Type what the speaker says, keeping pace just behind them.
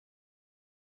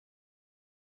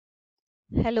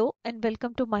Hello and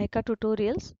welcome to Mahika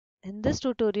Tutorials. In this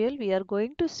tutorial, we are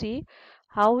going to see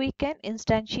how we can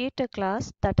instantiate a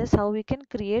class, that is how we can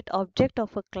create object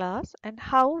of a class, and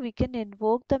how we can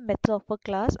invoke the method of a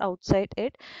class outside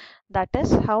it, that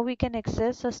is how we can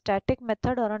access a static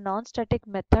method or a non-static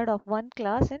method of one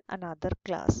class in another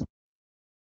class.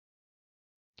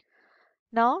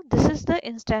 Now, this is the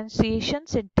instantiation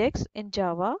syntax in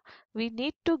Java. We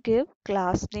need to give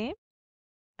class name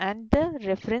and the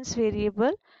reference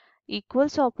variable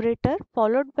equals operator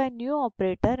followed by new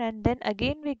operator, and then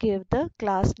again we give the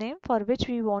class name for which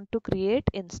we want to create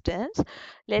instance.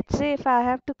 Let's say if I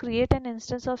have to create an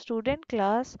instance of student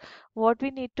class, what we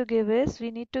need to give is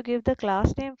we need to give the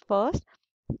class name first,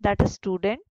 that is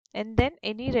student, and then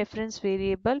any reference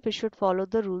variable we should follow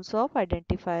the rules of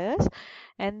identifiers,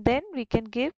 and then we can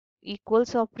give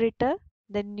equals operator,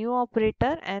 then new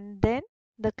operator, and then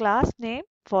the class name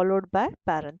followed by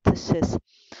parenthesis.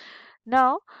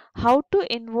 Now, how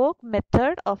to invoke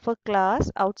method of a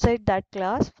class outside that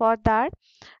class? For that,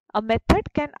 a method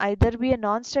can either be a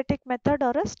non-static method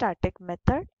or a static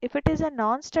method. If it is a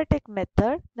non-static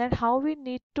method, then how we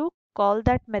need to call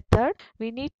that method? We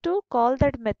need to call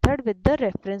that method with the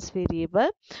reference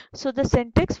variable. So the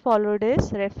syntax followed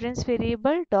is reference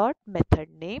variable dot method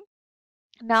name.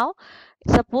 Now,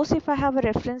 suppose if I have a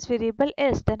reference variable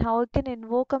s, then how I can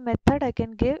invoke a method? I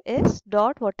can give s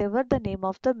dot whatever the name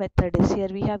of the method is. Here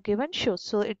we have given show,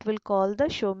 so it will call the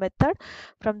show method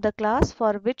from the class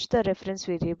for which the reference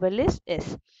variable is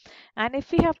s. And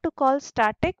if we have to call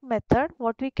static method,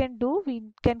 what we can do, we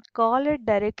can call it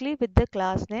directly with the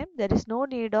class name. There is no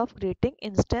need of creating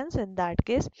instance in that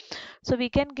case. So we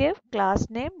can give class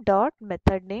name dot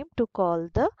method name to call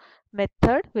the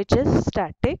method which is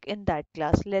static in that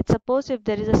class. Let's suppose if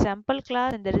there is a sample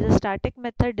class and there is a static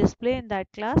method display in that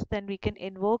class, then we can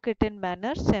invoke it in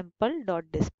manner sample dot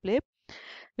display.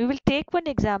 We will take one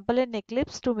example in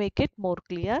Eclipse to make it more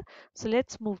clear. So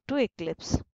let's move to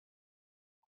Eclipse.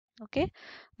 Okay,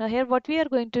 now here what we are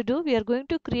going to do, we are going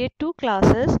to create two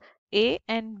classes A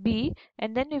and B,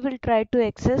 and then we will try to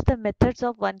access the methods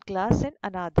of one class in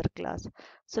another class.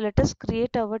 So let us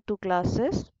create our two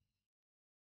classes.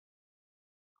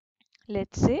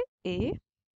 Let's say A,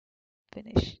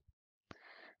 finish.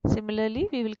 Similarly,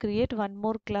 we will create one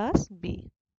more class B.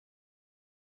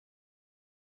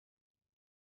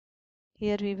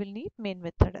 Here we will need main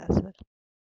method as well.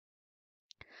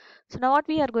 So now what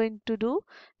we are going to do,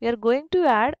 we are going to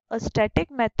add a static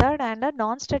method and a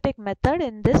non-static method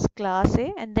in this class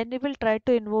A, and then we will try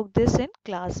to invoke this in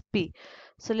class B.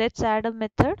 So let's add a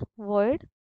method void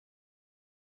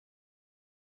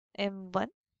m1.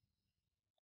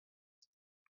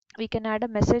 We can add a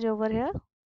message over here.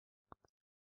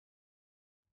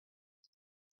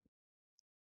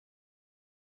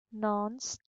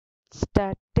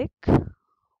 Non-static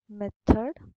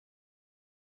method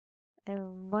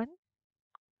m1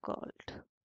 called.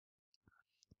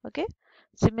 Okay.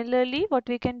 Similarly, what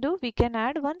we can do, we can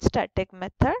add one static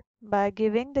method by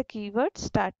giving the keyword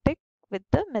static with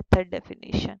the method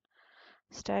definition.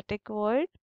 Static void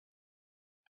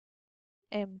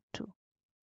m2.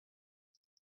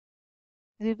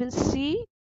 We will see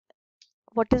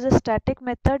what is a static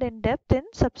method in depth in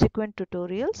subsequent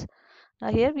tutorials.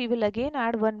 Now here we will again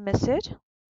add one message.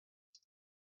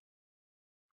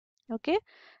 Okay,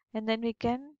 and then we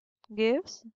can give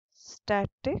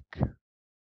static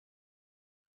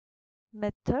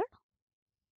method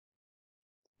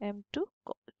m2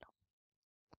 call.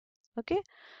 Okay,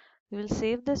 we will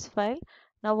save this file.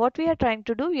 Now what we are trying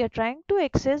to do, we are trying to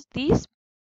access these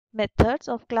methods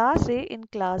of class A in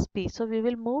class B. So we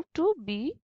will move to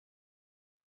B.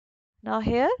 Now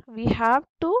here we have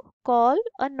to call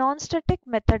a non-static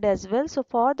method as well. So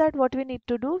for that, what we need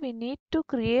to do, we need to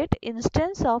create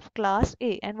instance of class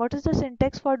A. And what is the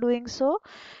syntax for doing so?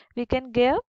 We can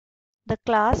give the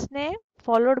class name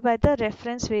followed by the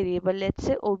reference variable. Let's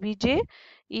say obj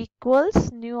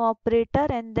equals new operator,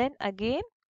 and then again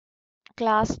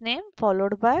class name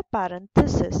followed by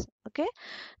parenthesis. Okay,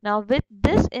 now with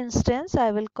this instance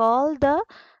I will call the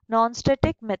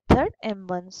non-static method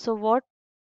m1. So what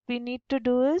we need to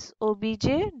do is obj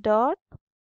dot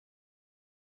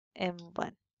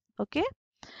m1. Okay,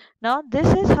 now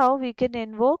this is how we can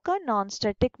invoke a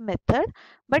non-static method.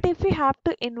 But if we have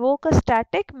to invoke a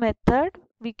static method,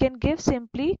 we can give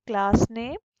simply class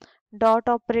name dot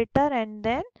operator and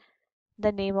then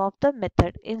the name of the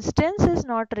method. Instance is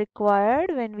not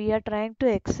required when we are trying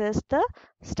to access the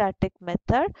static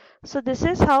method. So this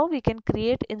is how we can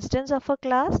create instance of a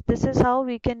class. This is how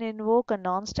we can invoke a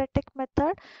non-static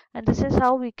method, and this is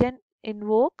how we can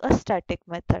invoke a static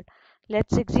method.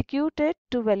 Let's execute it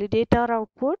to validate our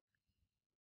output.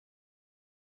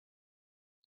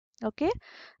 Okay,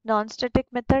 non-static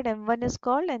method M1 is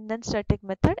called and then static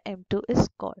method M2 is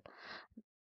called.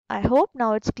 I hope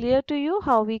now it's clear to you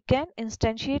how we can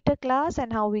instantiate a class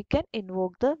and how we can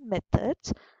invoke the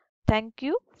methods. Thank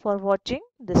you for watching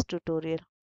this tutorial.